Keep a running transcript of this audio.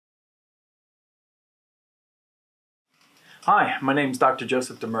Hi, my name is Dr.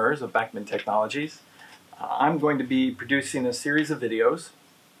 Joseph Demers of Bakman Technologies. I'm going to be producing a series of videos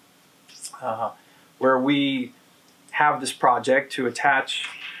where we have this project to attach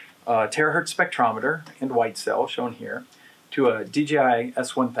a Terahertz spectrometer and white cell, shown here, to a DJI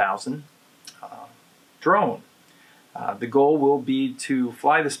S1000 drone. The goal will be to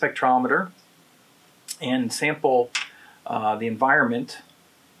fly the spectrometer and sample the environment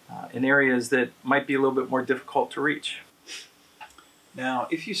in areas that might be a little bit more difficult to reach. Now,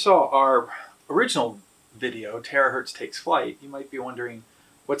 if you saw our original video, Terahertz Takes Flight, you might be wondering,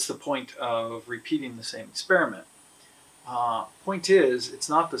 what's the point of repeating the same experiment? Point is, it's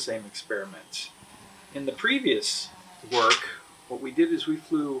not the same experiment. In the previous work, what we did is we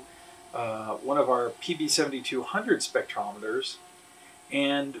flew one of our PB7200 spectrometers,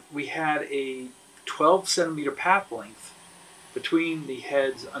 and we had a 12 centimeter path length between the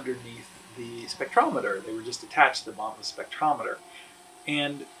heads underneath the spectrometer. They were just attached to the bottom of the spectrometer.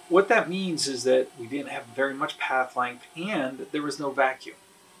 And what that means is that we didn't have very much path length and there was no vacuum.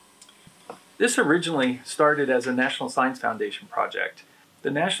 This originally started as a National Science Foundation project.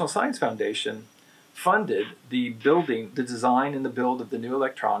 The National Science Foundation funded the design and the build of the new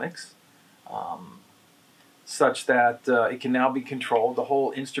electronics, such that it can now be controlled. The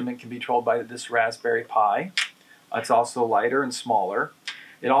whole instrument can be controlled by this Raspberry Pi. It's also lighter and smaller.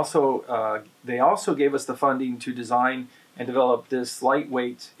 They also gave us the funding to design and develop this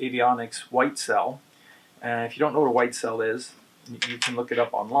lightweight avionics white cell. And if you don't know what a white cell is, you can look it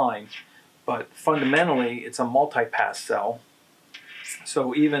up online. But fundamentally, it's a multi-pass cell.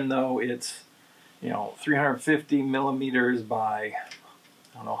 So even though it's 350 millimeters by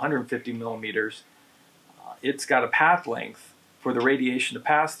 150 millimeters, it's got a path length for the radiation to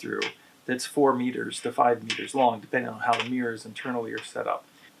pass through that's 4 meters to 5 meters long, depending on how the mirrors internally are set up.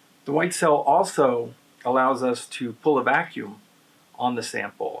 The white cell also allows us to pull a vacuum on the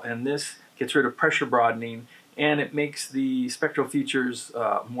sample, and this gets rid of pressure broadening, and it makes the spectral features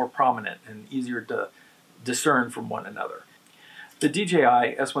more prominent and easier to discern from one another. The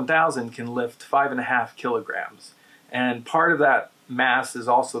DJI S1000 can lift 5.5 kilograms, and part of that mass is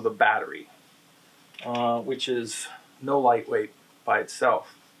also the battery, which is no lightweight by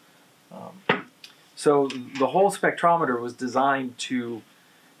itself. So the whole spectrometer was designed to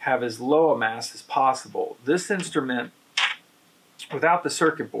have as low a mass as possible. This instrument, without the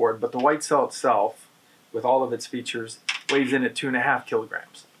circuit board, but the white cell itself, with all of its features, weighs in at 2.5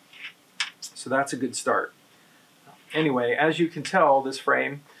 kilograms. So that's a good start. Anyway, as you can tell, this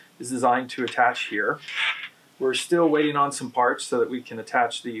frame is designed to attach here. We're still waiting on some parts so that we can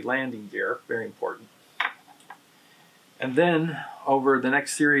attach the landing gear, very important. And then, over the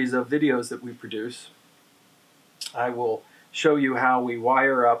next series of videos that we produce, I will show you how we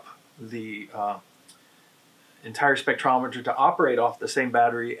wire up the entire spectrometer to operate off the same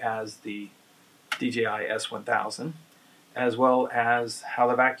battery as the DJI S1000, as well as how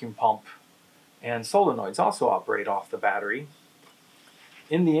the vacuum pump and solenoids also operate off the battery.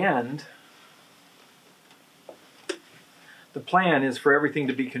 In the end, the plan is for everything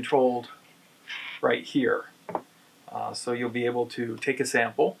to be controlled right here. So you'll be able to take a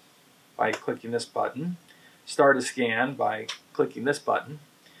sample by clicking this button, start a scan by clicking this button,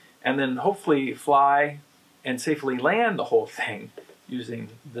 and then hopefully fly and safely land the whole thing using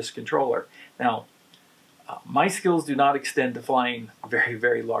this controller. Now, my skills do not extend to flying very,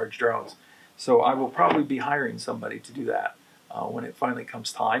 very large drones, so I will probably be hiring somebody to do that when it finally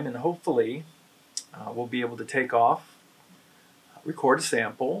comes time, and hopefully we'll be able to take off, record a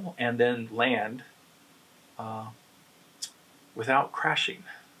sample, and then land without crashing.